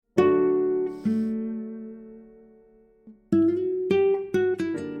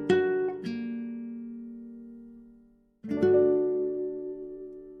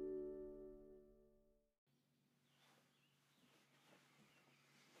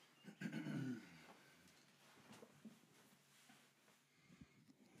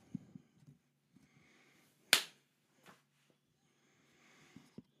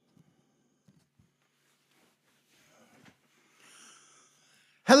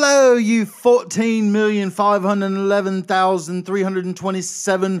Hello, you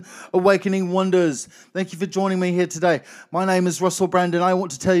 14,511,327 awakening wonders. Thank you for joining me here today. My name is Russell Brandon. I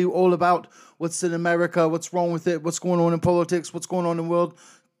want to tell you all about what's in America, what's wrong with it, what's going on in politics, what's going on in world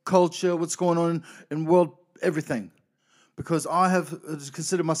culture, what's going on in world everything. Because I have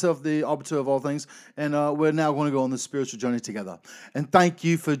considered myself the arbiter of all things, and we're now going to go on this spiritual journey together. And thank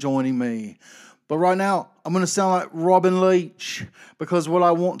you for joining me. But right now, I'm going to sound like Robin Leach, because what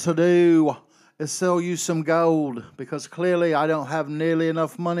I want to do is sell you some gold, because clearly I don't have nearly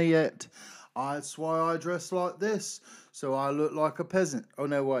enough money yet. That's why I dress like this, so I look like a peasant. Oh,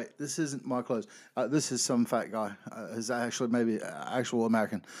 no, wait, this isn't my clothes. This is some fat guy. Is actually maybe actual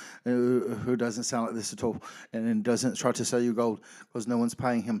American who doesn't sound like this at all, and doesn't try to sell you gold, because no one's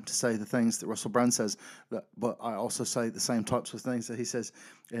paying him to say the things that Russell Brand says. But I also say the same types of things that he says,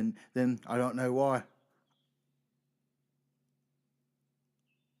 and then I don't know why.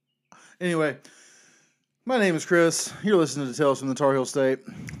 Anyway, my name is Chris. You're listening to Tales from the Tar Heel State.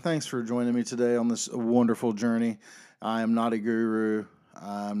 Thanks for joining me today on this wonderful journey. I am not a guru.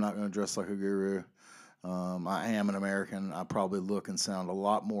 I'm not going to dress like a guru. I am an American. I probably look and sound a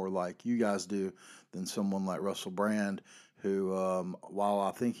lot more like you guys do than someone like Russell Brand, who, while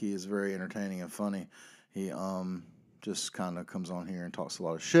I think he is very entertaining and funny, he just kind of comes on here and talks a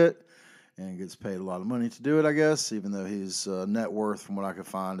lot of shit and gets paid a lot of money to do it, I guess, even though his net worth, from what I could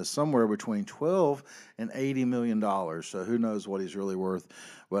find, is somewhere between $12 and $80 million. So who knows what he's really worth.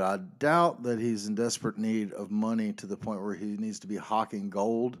 But I doubt that he's in desperate need of money to the point where he needs to be hocking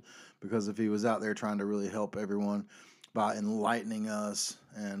gold, because if he was out there trying to really help everyone by enlightening us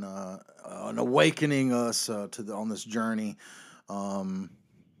and awakening us on this journey,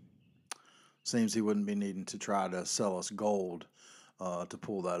 seems he wouldn't be needing to try to sell us gold to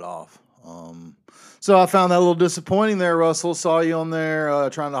pull that off. So I found that a little disappointing there, Russell. Saw you on there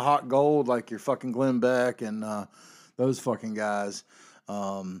trying to hawk gold like you're fucking Glenn Beck and those fucking guys.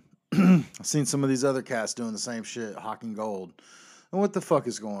 I've seen some of these other cats doing the same shit, hawking gold. And what the fuck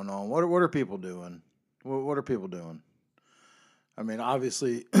is going on? What are people doing? What are people doing? I mean,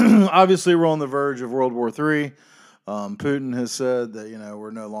 obviously, we're on the verge of World War III. Putin has said that, we're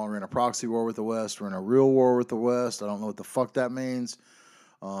no longer in a proxy war with the West. We're in a real war with the West. I don't know what the fuck that means.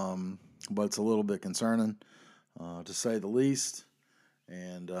 But it's a little bit concerning, to say the least.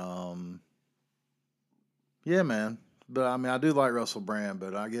 And, yeah, man. But, I mean, I do like Russell Brand,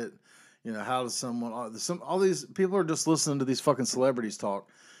 but I get, how does someone, all these people are just listening to these fucking celebrities talk.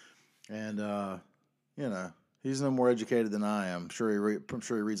 And, he's no more educated than I am. I'm sure he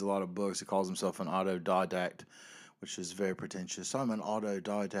reads a lot of books. He calls himself an autodidact, which is very pretentious. I'm an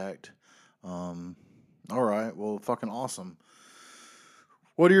autodidact. All right, well, fucking awesome.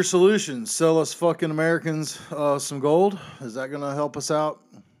 What are your solutions? Sell us fucking Americans some gold? Is that going to help us out?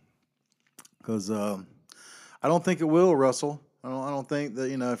 Because I don't think it will, Russell. I don't think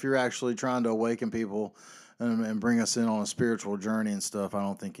that, if you're actually trying to awaken people and bring us in on a spiritual journey and stuff, I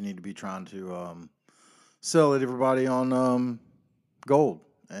don't think you need to be trying to sell it everybody on gold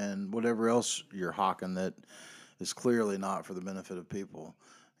and whatever else you're hawking that is clearly not for the benefit of people.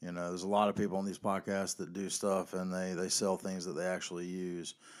 There's a lot of people on these podcasts that do stuff and they sell things that they actually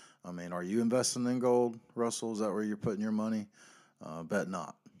use. I mean, are you investing in gold, Russell? Is that where you're putting your money? Bet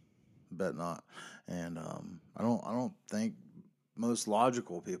not. Bet not. And I don't think most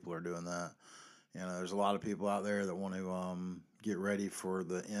logical people are doing that. There's a lot of people out there that want to get ready for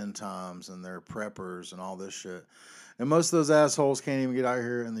the end times, and they're preppers and all this shit. And most of those assholes can't even get out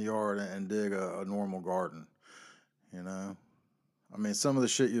here in the yard and dig a normal garden. I mean, some of the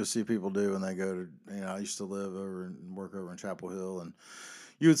shit you'll see people do when they go to, I used to live over and work over in Chapel Hill, and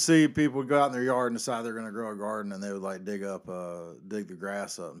you would see people go out in their yard and decide they're going to grow a garden, and they would like dig the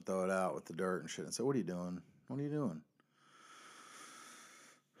grass up and throw it out with the dirt and shit and say, "What are you doing? What are you doing?"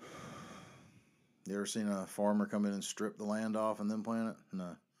 You ever seen a farmer come in and strip the land off and then plant it?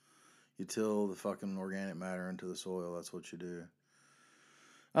 No. You till the fucking organic matter into the soil. That's what you do.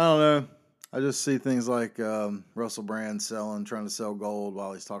 I don't know. I just see things like Russell Brand trying to sell gold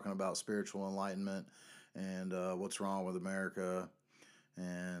while he's talking about spiritual enlightenment and what's wrong with America.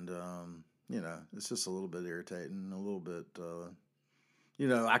 And, it's just a little bit irritating, a little bit,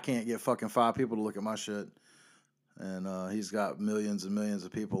 I can't get fucking 5 people to look at my shit. And he's got millions and millions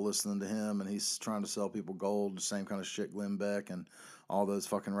of people listening to him, and he's trying to sell people gold, the same kind of shit Glenn Beck and all those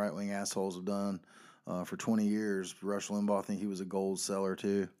fucking right-wing assholes have done for 20 years. Rush Limbaugh, I think he was a gold seller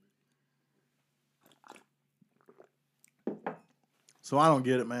too. So I don't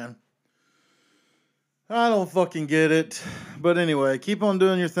get it, man. I don't fucking get it. But anyway, keep on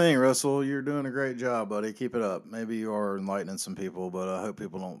doing your thing, Russell. You're doing a great job, buddy. Keep it up. Maybe you are enlightening some people, but I hope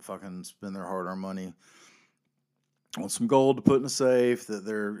people don't fucking spend their hard earned money on some gold to put in a safe.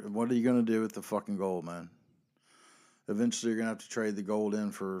 What are you going to do with the fucking gold, man? Eventually, you're going to have to trade the gold in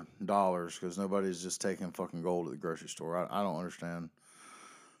for dollars because nobody's just taking fucking gold at the grocery store. I don't understand.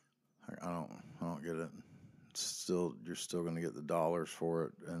 I don't get it. You're still going to get the dollars for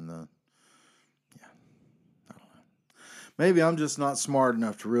it, and yeah, I don't know. Maybe I'm just not smart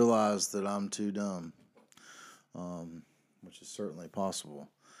enough to realize that I'm too dumb, which is certainly possible,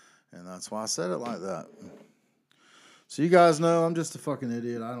 and that's why I said it like that. So you guys know I'm just a fucking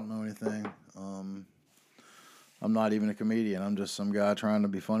idiot. I don't know anything. I'm not even a comedian. I'm just some guy trying to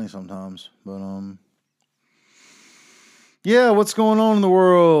be funny sometimes. But yeah, what's going on in the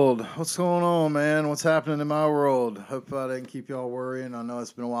world? What's going on, man? What's happening in my world? Hope I didn't keep y'all worrying. I know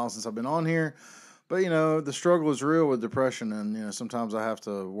it's been a while since I've been on here. But, the struggle is real with depression. And, sometimes I have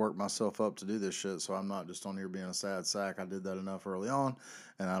to work myself up to do this shit. So I'm not just on here being a sad sack. I did that enough early on.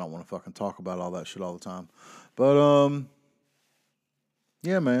 And I don't want to fucking talk about all that shit all the time. But,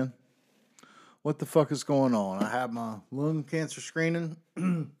 yeah, man. What the fuck is going on? I had my lung cancer screening.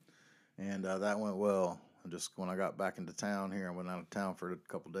 And that went well. Just when I got back into town here, I went out of town for a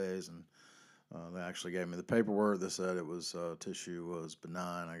couple days, and they actually gave me the paperwork. They said it was tissue was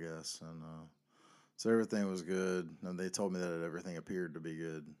benign, I guess, and so everything was good. And they told me that everything appeared to be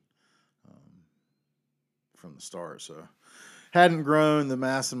good from the start. So hadn't grown the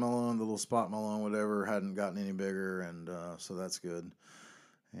mass in my lung, the little spot in my lung, whatever, hadn't gotten any bigger, and so that's good.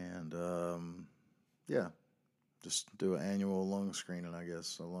 And yeah, just do an annual lung screening, I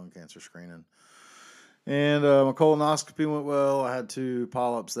guess, a lung cancer screening. And my colonoscopy went well. I had 2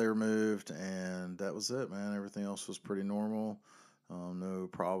 polyps they removed, and that was it, man. Everything else was pretty normal. No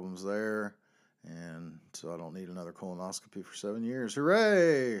problems there. And so I don't need another colonoscopy for 7 years.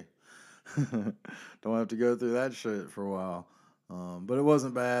 Hooray! Don't have to go through that shit for a while. But it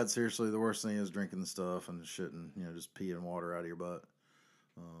wasn't bad. Seriously, the worst thing is drinking the stuff and shitting, just peeing water out of your butt,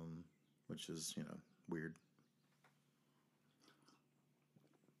 which is, weird.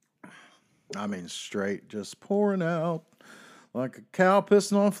 I mean, straight, just pouring out like a cow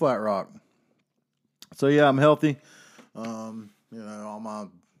pissing on a flat rock. So yeah, I'm healthy. All my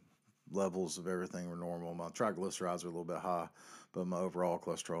levels of everything were normal. My triglycerides are a little bit high, but my overall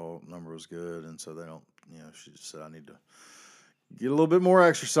cholesterol number was good. And so they don't, she just said I need to get a little bit more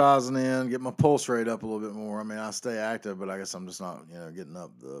exercising in, get my pulse rate up a little bit more. I mean, I stay active, but I guess I'm just not, getting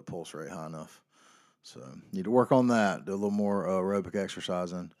up the pulse rate high enough. So need to work on that. Do a little more aerobic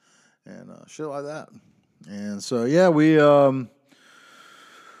exercising and shit like that. And so yeah, we went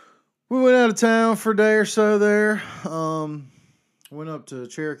out of town for a day or so there. Went up to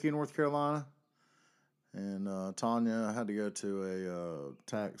Cherokee, North Carolina, and Tanya had to go to a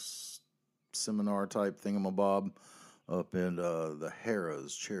tax seminar type thingamabob up in the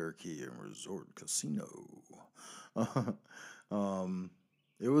Harrah's Cherokee and Resort Casino.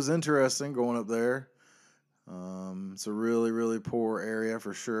 It was interesting going up there. It's a really, really poor area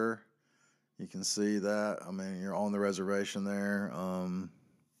for sure. You can see that. I mean, you're on the reservation there.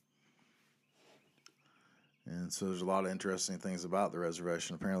 And so there's a lot of interesting things about the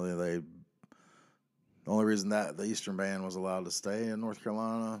reservation. Apparently, the only reason that the Eastern Band was allowed to stay in North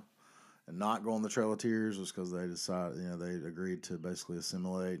Carolina and not go on the Trail of Tears was because they decided, they agreed to basically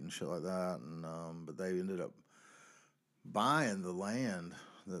assimilate and shit like that. And but they ended up buying the land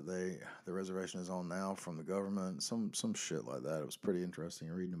that the reservation is on now from the government. Some shit like that. It was pretty interesting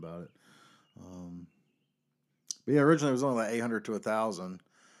reading about it. But yeah, originally it was only like 800 to 1,000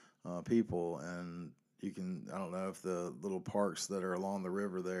 people, and I don't know if the little parks that are along the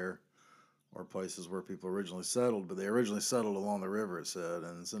river there are places where people originally settled, but they originally settled along the river, it said,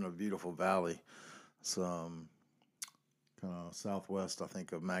 and it's in a beautiful valley. It's kind of southwest, I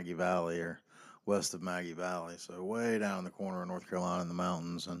think, of Maggie Valley, or west of Maggie Valley, so way down in the corner of North Carolina in the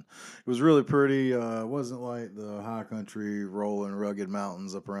mountains. And it was really pretty. It wasn't like the high country rolling rugged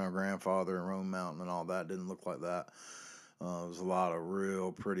mountains up around Grandfather and Rome Mountain and all that. It didn't look like that. It was a lot of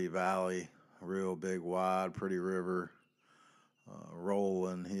real pretty valley, real big, wide, pretty river,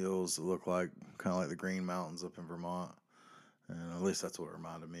 rolling hills that look like kind of like the Green Mountains up in Vermont, and at least that's what it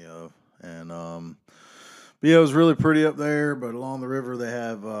reminded me of. And but yeah, it was really pretty up there. But along the river, they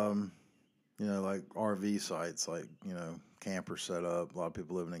have like RV sites, like, campers set up. A lot of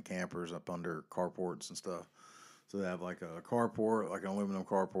people living in campers up under carports and stuff. So they have like a carport, like an aluminum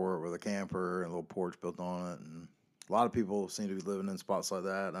carport with a camper and a little porch built on it. And a lot of people seem to be living in spots like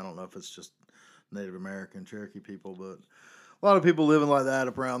that. I don't know if it's just Native American Cherokee people, but a lot of people living like that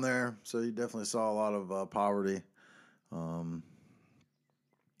up around there. So you definitely saw a lot of poverty. Um,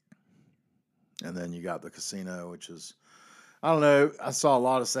 and then you got the casino, which is, I don't know. I saw a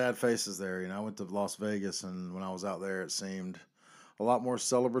lot of sad faces there. I went to Las Vegas, and when I was out there, it seemed a lot more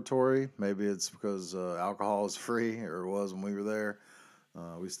celebratory. Maybe it's because alcohol is free, or it was when we were there.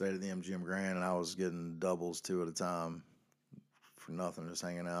 We stayed at the MGM Grand, and I was getting doubles 2 at a time for nothing, just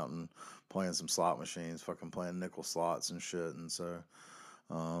hanging out and playing some slot machines, fucking playing nickel slots and shit. And so,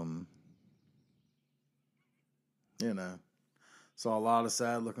 um, you know, saw a lot of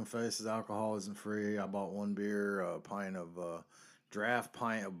sad looking faces. Alcohol isn't free. I bought one beer, a pint of draft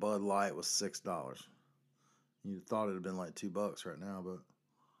pint of Bud Light was $6. You thought it'd been like $2 right now, but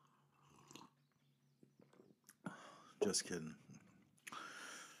just kidding.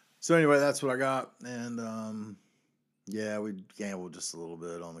 So anyway, that's what I got, and yeah, we gambled just a little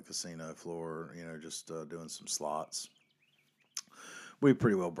bit on the casino floor. Just doing some slots. We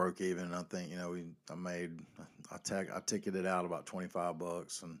pretty well broke even. I think I ticketed out about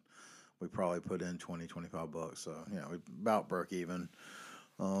 $25, and we probably put in $25. So we about broke even,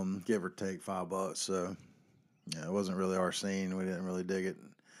 give or take $5. So it wasn't really our scene. We didn't really dig it.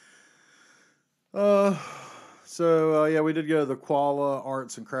 So we did go to the Koala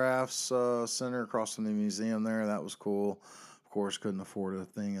Arts and Crafts Center across from the museum there. That was cool. Of course, couldn't afford a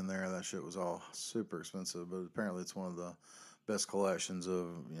thing in there. That shit was all super expensive, but apparently it's one of the best collections of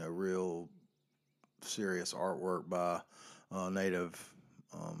real serious artwork by native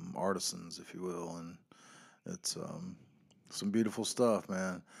artisans, if you will, and it's some beautiful stuff,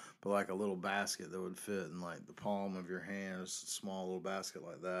 man. But like a little basket that would fit in like the palm of your hand, just a small little basket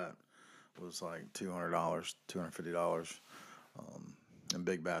like that, was like $200, $250, and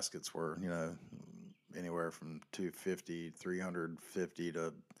big baskets were anywhere from $250, $350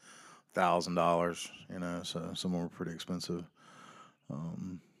 to $1,000. So some were pretty expensive.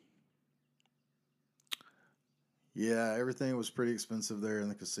 Yeah, everything was pretty expensive there in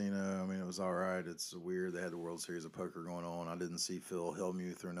the casino. I mean, it was all right. It's weird. They had the World Series of Poker going on. I didn't see Phil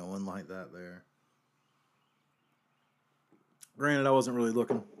Hellmuth or no one like that there. Granted, I wasn't really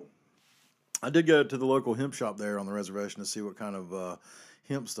looking. I did go to the local hemp shop there on the reservation to see what kind of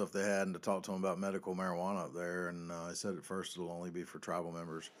hemp stuff they had and to talk to them about medical marijuana up there. And I said at first it'll only be for tribal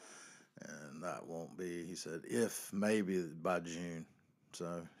members. And that won't be, he said, if maybe by June.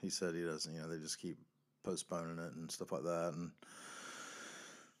 So he said he doesn't, they just keep postponing it and stuff like that. And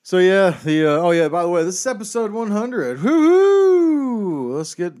so by the way, this is episode 100. Woohoo!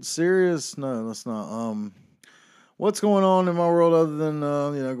 Let's get serious. No, let's not. What's going on in my world other than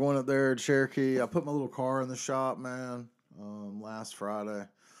going up there to Cherokee? I put my little car in the shop, man. Last Friday.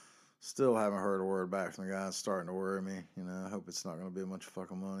 Still haven't heard a word back from the guy. It's starting to worry me. I hope it's not going to be a bunch of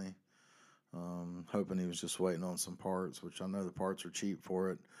fucking money. Hoping he was just waiting on some parts, which I know the parts are cheap for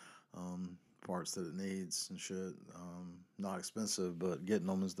it. Parts that it needs and shit. Not expensive, but getting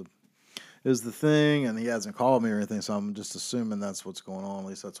them is the thing. And he hasn't called me or anything, so I'm just assuming that's what's going on. At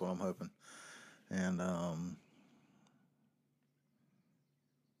least that's what I'm hoping. And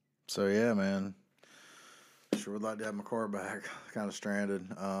so yeah, man. Sure would like to have my car back. Kind of stranded.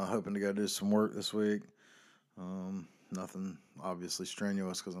 Hoping to go do some work this week. Nothing obviously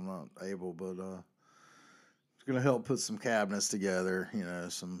strenuous because I'm not able, but it's going to help put some cabinets together.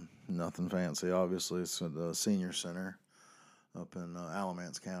 Some nothing fancy. Obviously, it's at the senior center up in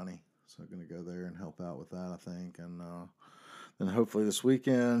Alamance County. So I'm going to go there and help out with that, I think. And then hopefully this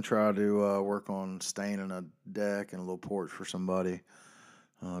weekend try to work on staining a deck and a little porch for somebody.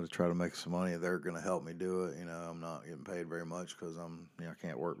 To try to make some money. They're going to help me do it. I'm not getting paid very much because I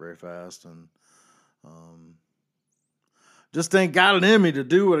can't work very fast, and just ain't got it in me to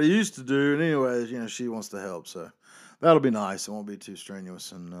do what I used to do. And anyways, she wants to help, so that'll be nice. It won't be too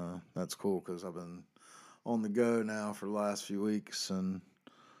strenuous, and that's cool because I've been on the go now for the last few weeks and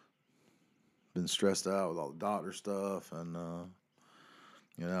been stressed out with all the doctor stuff, and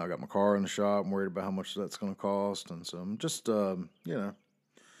I got my car in the shop. I'm worried about how much that's going to cost, and so I'm just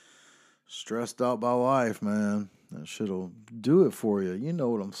stressed out by life, man. That shit'll do it for you. You know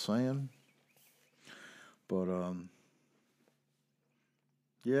what I'm saying? But,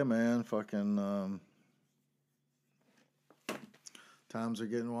 yeah, man, fucking, times are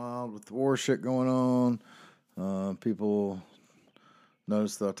getting wild with the war shit going on. People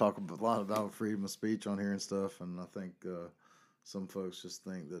notice that I talk a lot about freedom of speech on here and stuff, and I think some folks just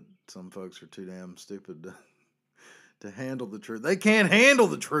think that some folks are too damn stupid to handle the truth. They can't handle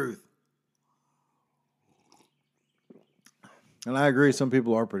the truth. And I agree, some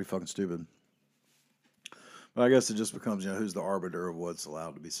people are pretty fucking stupid. But I guess it just becomes, who's the arbiter of what's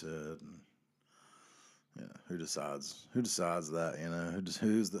allowed to be said. And You know, who decides? Who decides that? You know,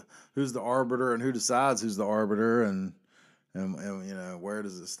 who's the arbiter, and who decides who's the arbiter, and you know, where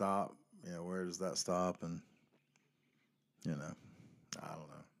does it stop? You know, where does that stop? And you know, I don't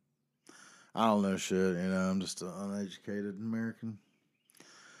know. I don't know shit. You know, I'm just an uneducated American,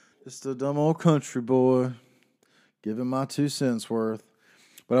 just a dumb old country boy, giving my 2 cents worth.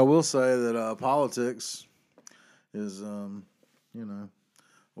 But I will say that politics is, you know,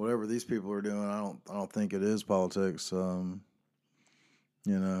 whatever these people are doing. I don't think it is politics. You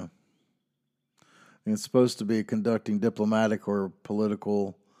know, it's supposed to be conducting diplomatic or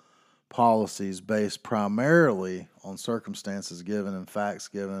political policies based primarily on circumstances given and facts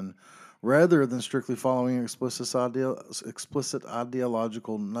given, rather than strictly following explicit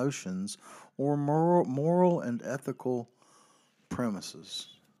ideological notions or moral and ethical premises.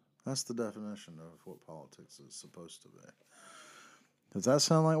 That's the definition of what politics is supposed to be. Does that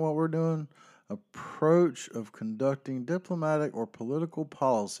sound like what we're doing? Approach of conducting diplomatic or political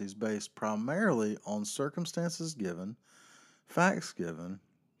policies based primarily on circumstances given, facts given,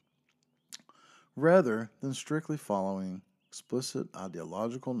 rather than strictly following explicit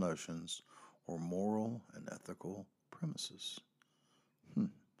ideological notions or moral and ethical premises.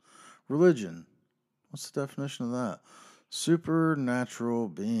 Religion. What's the definition of that? Supernatural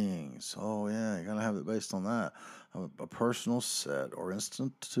beings. Oh, yeah, you're going to have it based on that. A personal set or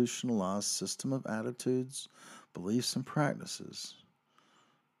institutionalized system of attitudes, beliefs, and practices.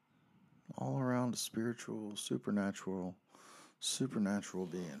 All around a spiritual, supernatural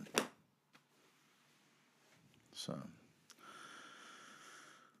being. So,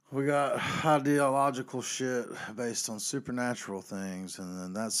 we got ideological shit based on supernatural things, and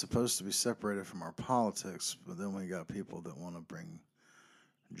then that's supposed to be separated from our politics. But then we got people that want to bring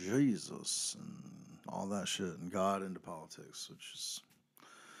Jesus and all that shit and God into politics, which is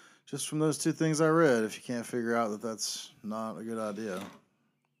just from those two things I read. If you can't figure out that that's not a good idea,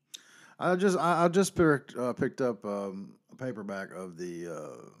 I just picked up a paperback of the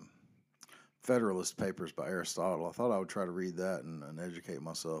Federalist Papers by Aristotle. I thought I would try to read that and educate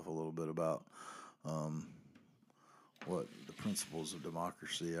myself a little bit about what the principles of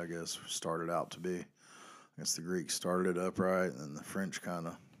democracy, I guess, started out to be. I guess the Greeks started it upright, and then the French kind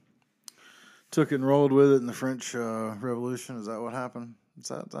of took it and rolled with it in the French Revolution. Is that what happened? Is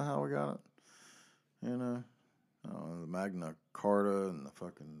that how we got it? You know, the Magna Carta and the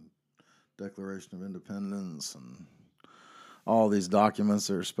fucking Declaration of Independence and all these documents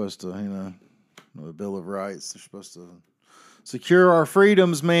that are supposed to, you know, the Bill of Rights. They're supposed to secure our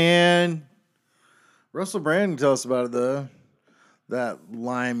freedoms, man. Russell Brand can tell us about it, though. That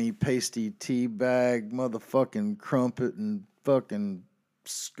limey, pasty tea bag, motherfucking crumpet and fucking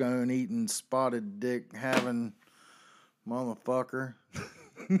scone eating, spotted dick having motherfucker.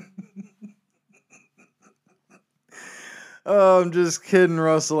 Oh, I'm just kidding,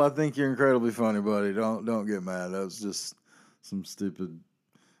 Russell. I think you're incredibly funny, buddy. Don't get mad. That was just some stupid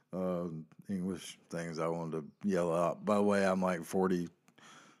English things I wanted to yell out. By the way, I'm like 48%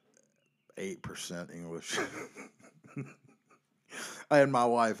 English. And my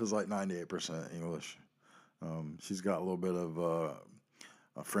wife is like 98% English. She's got a little bit of a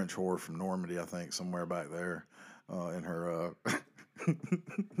French whore from Normandy, I think, somewhere back there in her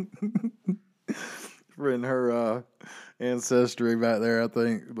in her ancestry back there, I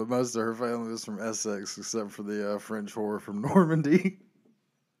think. But most of her family is from Essex, except for the French whore from Normandy.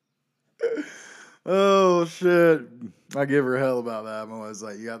 Oh, shit. I give her hell about that. I'm always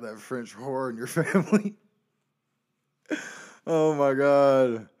like, you got that French whore in your family? Oh, my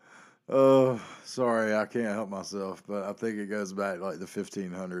God. Oh, sorry, I can't help myself, but I think it goes back like the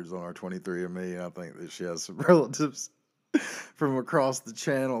 1500s on our 23andMe, and I think that she has some relatives from across the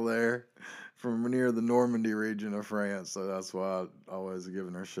channel there, from near the Normandy region of France, so that's why I always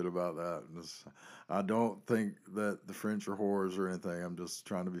giving her shit about that. I don't think that the French are whores or anything. I'm just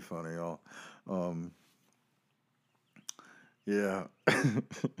trying to be funny, y'all. Yeah.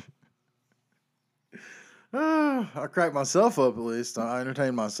 I cracked myself up at least. I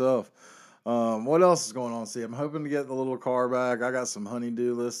entertained myself. What else is going on? See, I'm hoping to get the little car back. I got some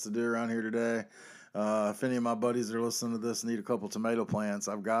honeydew lists to do around here today. If any of my buddies that are listening to this need a couple tomato plants,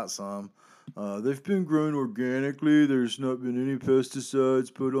 I've got some. They've been grown organically. There's not been any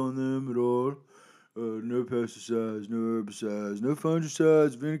pesticides put on them at all. No pesticides, no herbicides, no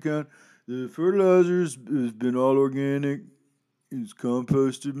fungicides of any kind. The fertilizers has been all organic. It's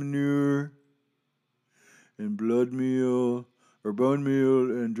composted manure and blood meal or bone meal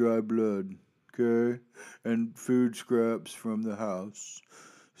and dry blood, okay? And food scraps from the house.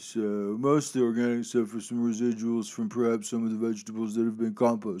 So mostly organic except for some residuals from perhaps some of the vegetables that have been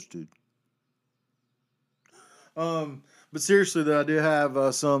composted. But seriously, though, I do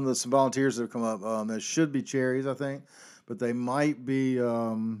have some volunteers that have come up. That should be cherries, I think, but they might be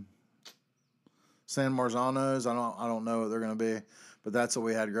San Marzanos. I don't know what they're gonna be, but that's what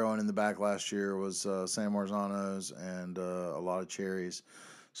we had growing in the back last year was San Marzanos and a lot of cherries.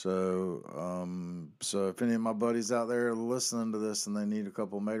 So if any of my buddies out there are listening to this and they need a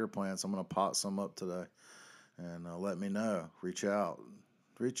couple of mater plants, I'm gonna pot some up today, and let me know. Reach out,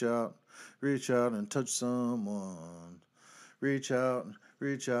 reach out and touch someone. Reach out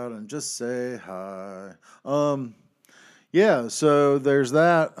and just say hi. Yeah. So there's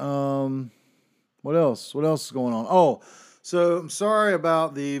that. What else? What else is going on? Oh, so I'm sorry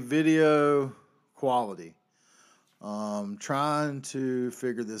about the video quality. Trying to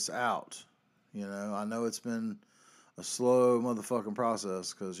figure this out. I know it's been a slow motherfucking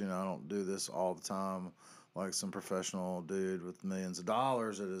process because, I don't do this all the time like some professional dude with millions of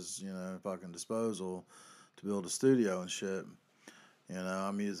dollars at his, fucking disposal to build a studio and shit.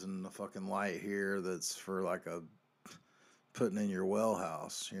 I'm using a fucking light here that's for like a putting in your well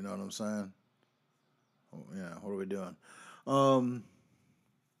house. You know what I'm saying? Yeah, what are we doing? Um,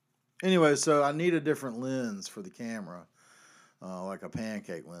 anyway, so I need a different lens for the camera, like a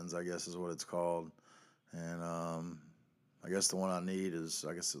pancake lens, I guess is what it's called. And I guess the one I need is,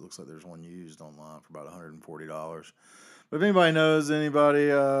 I guess it looks like there's one used online for about $140. But if anybody knows anybody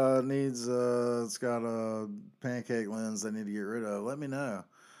needs, it's got a pancake lens they need to get rid of, let me know.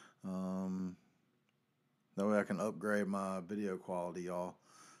 Um, that way I can upgrade my video quality, y'all,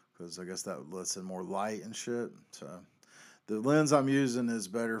 because I guess that lets in more light and shit. So the lens I'm using is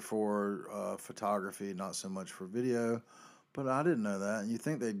better for photography, not so much for video. But I didn't know that. And you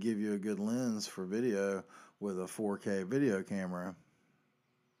think they'd give you a good lens for video with a 4K video camera.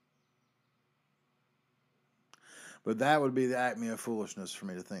 But that would be the acme of foolishness for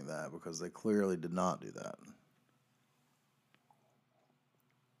me to think that, because they clearly did not do that.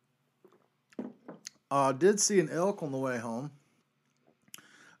 I did see an elk on the way home.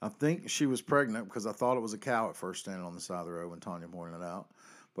 I think she was pregnant because I thought it was a cow at first standing on the side of the road when Tanya pointed it out.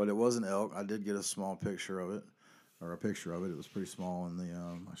 But it was an elk. I did get a small picture of it, or a picture of it. It was pretty small in the.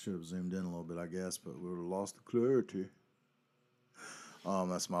 I should have zoomed in a little bit, I guess, but we would have lost the clarity.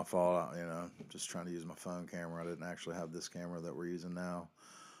 That's my fault. Just trying to use my phone camera. I didn't actually have this camera that we're using now.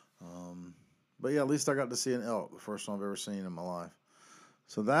 But yeah, at least I got to see an elk, the first one I've ever seen in my life.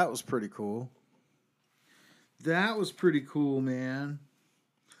 So that was pretty cool. That was pretty cool, man.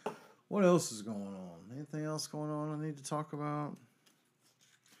 What else is going on? Anything else going on I need to talk about?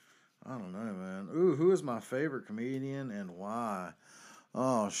 I don't know, man. Ooh, who is my favorite comedian and why?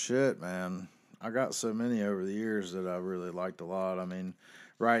 Oh, shit, man. I got so many over the years that I really liked a lot. I mean,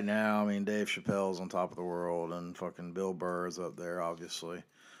 right now, Dave Chappelle's on top of the world, and fucking Bill Burr's up there, obviously.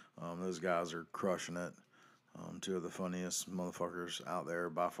 Those guys are crushing it. Two of the funniest motherfuckers out there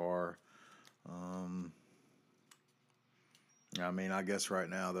by far. I guess right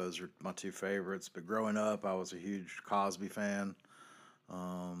now those are my two favorites. But growing up, I was a huge Cosby fan.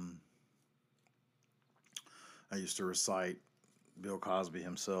 I used to recite Bill Cosby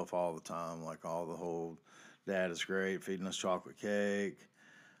himself all the time, like all the whole "Dad is great," feeding us chocolate cake,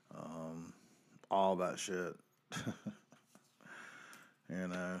 all that shit.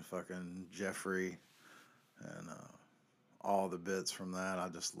 Fucking Jeffrey, and all the bits from that. I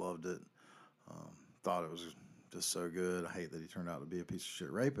just loved it. Thought it was just so good. I hate that he turned out to be a piece of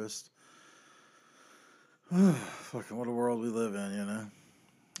shit rapist. Fucking what a world we live in.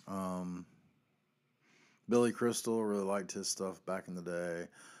 Billy Crystal, really liked his stuff back in the day.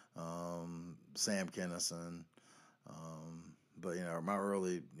 Sam Kinison. But my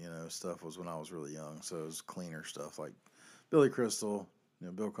early stuff was when I was really young, so it was cleaner stuff like Billy Crystal,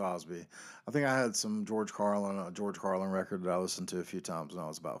 Bill Cosby. I think I had some a George Carlin record that I listened to a few times when I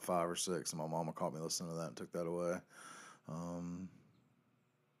was about 5 or 6, and my mama caught me listening to that and took that away.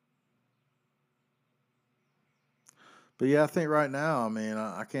 But yeah, I think right now,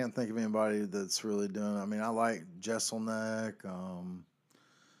 I can't think of anybody that's really doing it. I like Jesselneck.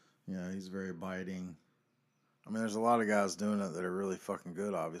 He's very biting. There's a lot of guys doing it that are really fucking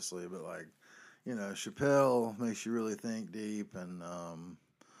good, obviously, but like, Chappelle makes you really think deep, and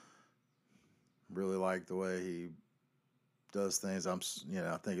really like the way he does things. I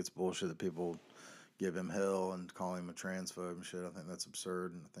think it's bullshit that people give him hell and call him a transphobe and shit. I think that's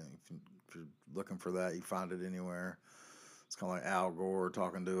absurd, and I think if you're looking for that, you find it anywhere. It's kind of like Al Gore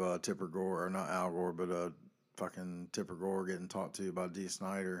talking to Tipper Gore, or not Al Gore, but fucking Tipper Gore getting talked to by Dee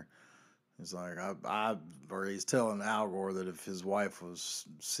Snider. He's like, or he's telling Al Gore that if his wife was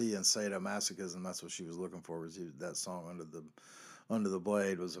seeing sadomasochism, that's what she was looking for. That song Under the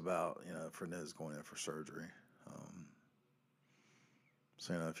Blade was about, Fernandez going in for surgery.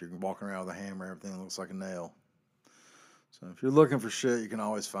 So, if you're walking around with a hammer, everything looks like a nail. So, if you're looking for shit, you can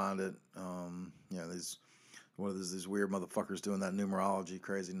always find it. These weird motherfuckers doing that numerology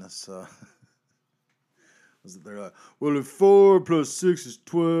craziness. They're like, well, if 4 plus 6 is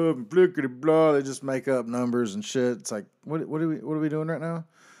 12, and blickety blah. They just make up numbers and shit. It's like, what are we doing right now?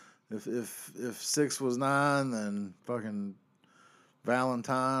 If 6 was 9, then fucking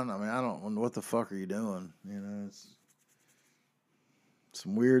Valentine. I mean, I don't know what the fuck are you doing. It's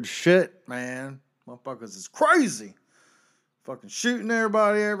some weird shit, man. Motherfuckers is crazy. Fucking shooting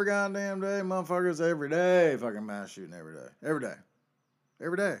everybody every goddamn day. Motherfuckers every day. Fucking mass shooting every day. Every day.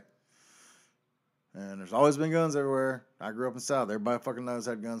 Every day. And there's always been guns everywhere. I grew up in the South. Everybody fucking knows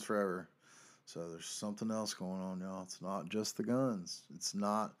had guns forever. So there's something else going on, y'all. It's not just the guns. It's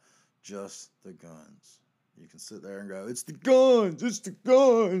not just the guns. You can sit there and go, it's the guns. It's the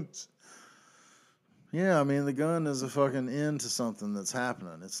guns. Yeah, I mean, the gun is a fucking end to something that's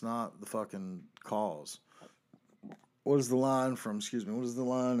happening. It's not the fucking cause. What is the line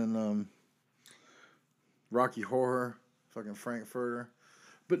in Rocky Horror? Fucking Frankfurter.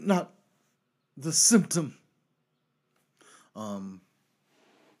 But not the symptom. By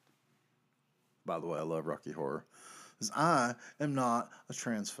the way, I love Rocky Horror. Because I am not a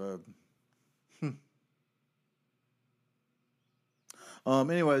transphobe.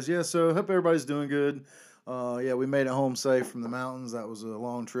 Anyways, yeah, so hope everybody's doing good. We made it home safe from the mountains. That was a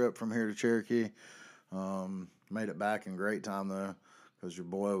long trip from here to Cherokee. Made it back in great time, though, because your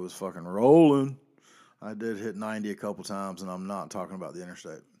boy was fucking rolling. I did hit 90 a couple times, and I'm not talking about the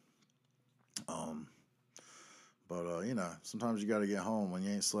interstate. Sometimes you got to get home when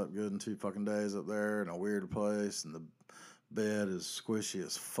you ain't slept good in 2 fucking days up there in a weird place, and the bed is squishy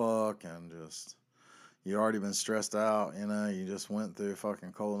as fuck, and just... You already been stressed out, you just went through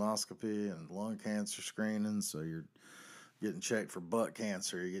fucking colonoscopy and lung cancer screening, so you're getting checked for butt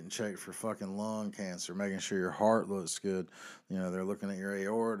cancer, you're getting checked for fucking lung cancer, making sure your heart looks good. They're looking at your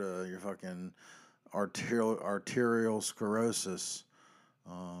aorta, your fucking arterial sclerosis.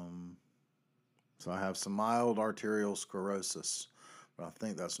 So I have some mild arterial sclerosis, but I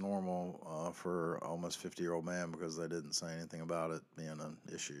think that's normal for almost 50-year-old man because they didn't say anything about it being an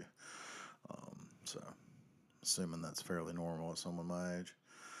issue. So, assuming that's fairly normal at someone my age.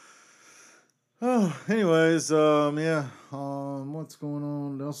 Oh, anyways, what's going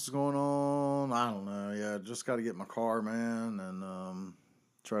on? What else is going on? I don't know. Yeah, just got to get my car, man, and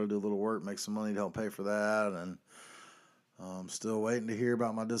try to do a little work, make some money to help pay for that, and I'm still waiting to hear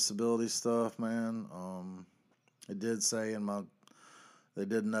about my disability stuff, man. It did say they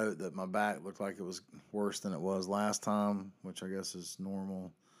did note that my back looked like it was worse than it was last time, which I guess is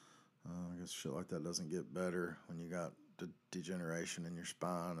normal. I guess shit like that doesn't get better when you got degeneration in your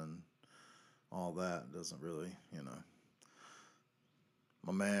spine and all that. It doesn't really,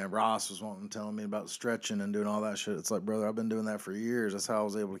 My man Ross was telling me about stretching and doing all that shit. It's like, brother, I've been doing that for years. That's how I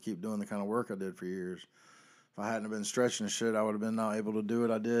was able to keep doing the kind of work I did for years. If I hadn't been stretching and shit, I would have been not able to do what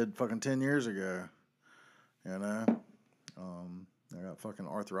I did fucking 10 years ago. I got fucking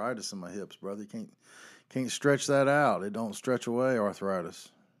arthritis in my hips, brother. You can't stretch that out. It don't stretch away, arthritis.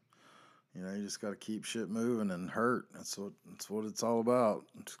 You just got to keep shit moving and hurt. That's what it's all about.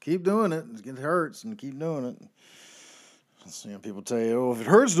 Just keep doing it. It hurts and keep doing it. People tell you, oh, if it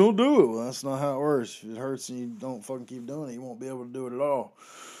hurts, don't do it. Well, that's not how it works. If it hurts and you don't fucking keep doing it, you won't be able to do it at all.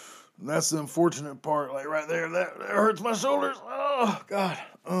 And that's the unfortunate part. Like right there, that hurts my shoulders. Oh, God.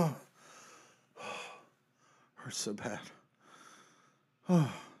 Oh. Hurts so bad.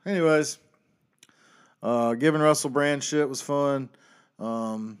 Oh. Anyways, giving Russell Brand shit was fun.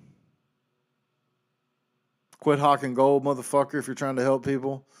 Quit hocking gold, motherfucker, if you're trying to help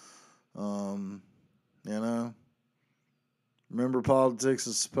people. Remember, politics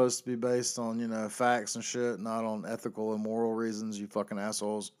is supposed to be based on, facts and shit, not on ethical and moral reasons, you fucking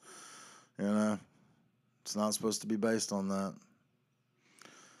assholes. It's not supposed to be based on that.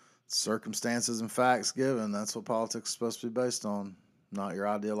 Circumstances and facts given, that's what politics is supposed to be based on, not your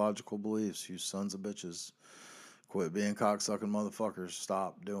ideological beliefs, you sons of bitches. Quit being cocksucking motherfuckers.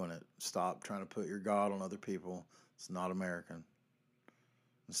 Stop doing it. Stop trying to put your God on other people. It's not American.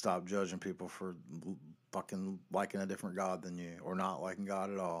 And stop judging people for fucking liking a different God than you or not liking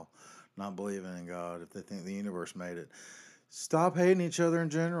God at all. Not believing in God if they think the universe made it. Stop hating each other in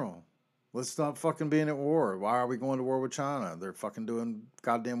general. Let's stop fucking being at war. Why are we going to war with China? They're fucking doing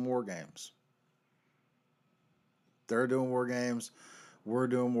goddamn war games. They're doing war games. We're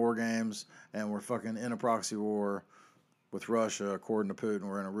doing war games, and we're fucking in a proxy war with Russia, according to Putin.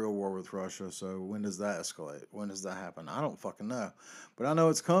 We're in a real war with Russia, so when does that escalate? When does that happen? I don't fucking know. But I know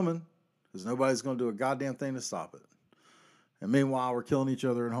it's coming, because nobody's going to do a goddamn thing to stop it. And meanwhile, we're killing each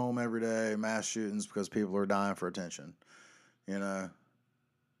other at home every day, mass shootings because people are dying for attention. You know,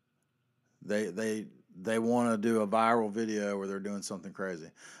 they want to do a viral video where they're doing something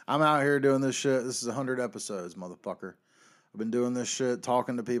crazy. I'm out here doing this shit. This is 100 episodes, motherfucker. I've been doing this shit,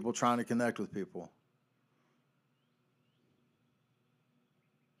 talking to people, trying to connect with people.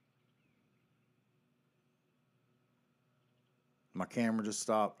 My camera just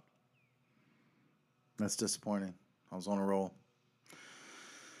stopped. That's disappointing. I was on a roll.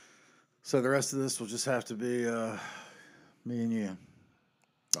 So the rest of this will just have to be me and you.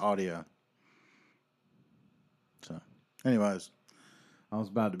 Audio. So, anyways, I was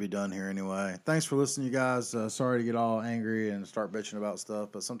about to be done here anyway. Thanks for listening, you guys. Sorry to get all angry and start bitching about stuff,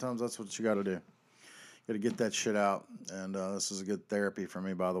 but sometimes that's what you got to do. You got to get that shit out. And this is a good therapy for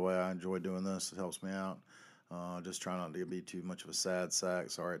me, by the way. I enjoy doing this. It helps me out. Just try not to be too much of a sad sack.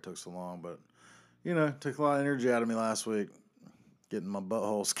 Sorry it took so long, but, you know, it took a lot of energy out of me last week. Getting my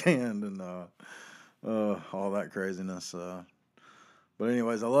butthole scanned and all that craziness. But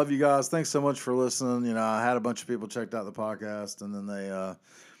anyways, I love you guys. Thanks so much for listening. You know, I had a bunch of people checked out the podcast, and then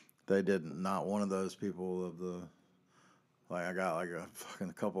they didn't. Not one of those people of the I got like a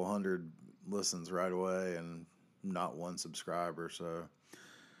fucking couple hundred listens right away, and not one subscriber. So,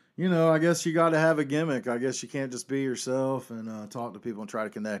 you know, I guess you got to have a gimmick. I guess you can't just be yourself and talk to people and try to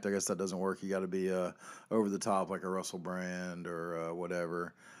connect. I guess that doesn't work. You got to be over the top like a Russell Brand or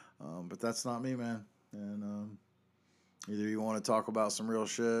whatever. But that's not me, man. And either you want to talk about some real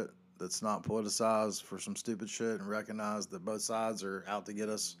shit that's not politicized for some stupid shit and recognize that both sides are out to get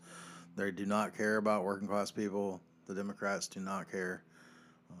us. They do not care about working class people. The Democrats do not care.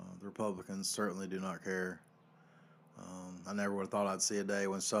 The Republicans certainly do not care. I never would have thought I'd see a day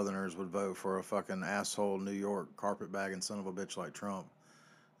when Southerners would vote for a fucking asshole New York carpetbagging son of a bitch like Trump.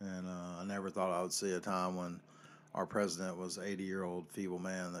 And I never thought I would see a time when our president was an 80-year-old feeble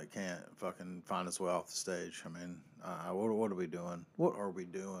man that can't fucking find his way off the stage. I mean, what are we doing? What are we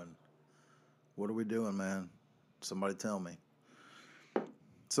doing? What are we doing, man? Somebody tell me.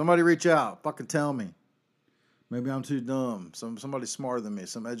 Somebody reach out. Fucking tell me. Maybe I'm too dumb. Somebody smarter than me.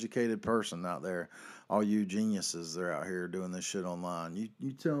 Some educated person out there. All you geniuses that are out here doing this shit online.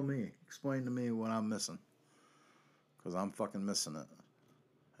 You tell me. Explain to me what I'm missing. Because I'm fucking missing it.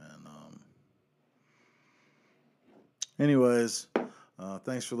 And, anyways,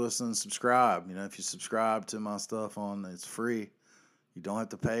 thanks for listening. Subscribe. You know, if you subscribe to my stuff it's free. You don't have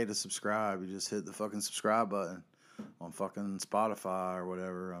to pay to subscribe. You just hit the fucking subscribe button on fucking Spotify or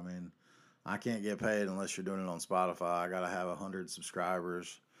whatever. I mean, I can't get paid unless you're doing it on Spotify. I got to have 100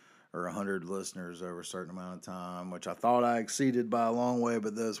 subscribers or 100 listeners over a certain amount of time, which I thought I exceeded by a long way,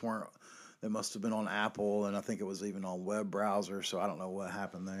 but those weren't. They must have been on Apple, and I think it was even on web browser, so I don't know what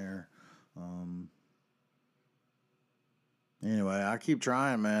happened there. Anyway, I keep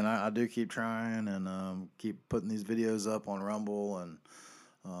trying, man. I do keep trying and keep putting these videos up on Rumble, and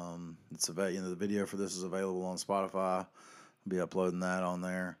the video for this is available on Spotify. I'll be uploading that on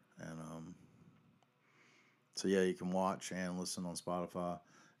there, and so yeah, you can watch and listen on Spotify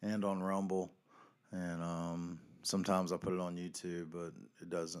and on Rumble, and sometimes I put it on YouTube, but it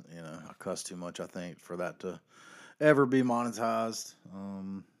doesn't. You know, I cuss too much, I think, for that to ever be monetized.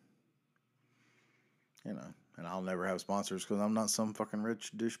 You know. And I'll never have sponsors because I'm not some fucking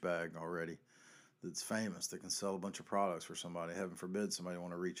rich douchebag already that's famous that can sell a bunch of products for somebody. Heaven forbid somebody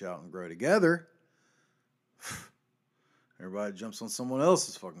want to reach out and grow together. Everybody jumps on someone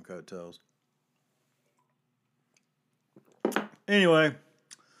else's fucking coattails. Anyway,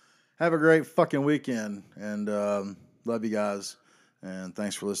 have a great fucking weekend. And love you guys. And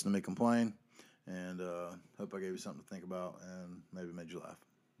thanks for listening to me complain. And hope I gave you something to think about and maybe made you laugh.